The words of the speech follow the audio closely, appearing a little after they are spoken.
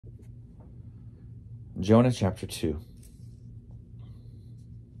Jonah chapter 2.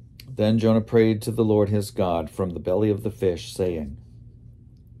 Then Jonah prayed to the Lord his God from the belly of the fish, saying,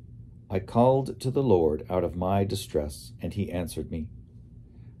 I called to the Lord out of my distress, and he answered me.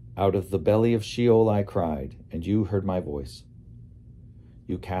 Out of the belly of Sheol I cried, and you heard my voice.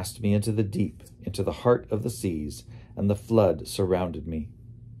 You cast me into the deep, into the heart of the seas, and the flood surrounded me.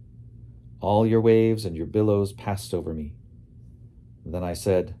 All your waves and your billows passed over me. Then I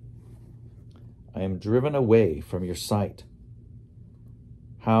said, I am driven away from your sight.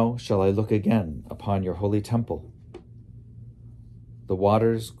 How shall I look again upon your holy temple? The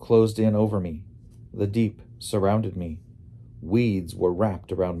waters closed in over me. The deep surrounded me. Weeds were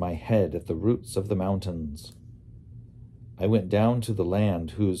wrapped around my head at the roots of the mountains. I went down to the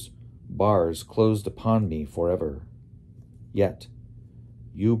land whose bars closed upon me forever. Yet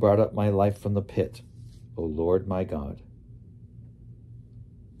you brought up my life from the pit, O Lord my God.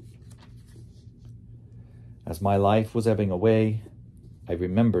 As my life was ebbing away, I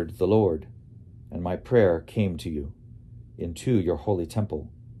remembered the Lord, and my prayer came to you, into your holy temple.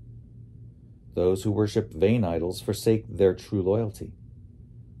 Those who worship vain idols forsake their true loyalty,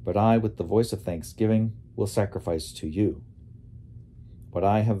 but I, with the voice of thanksgiving, will sacrifice to you. What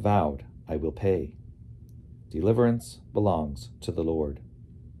I have vowed, I will pay. Deliverance belongs to the Lord.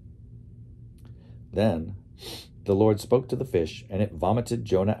 Then the Lord spoke to the fish, and it vomited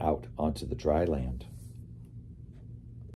Jonah out onto the dry land.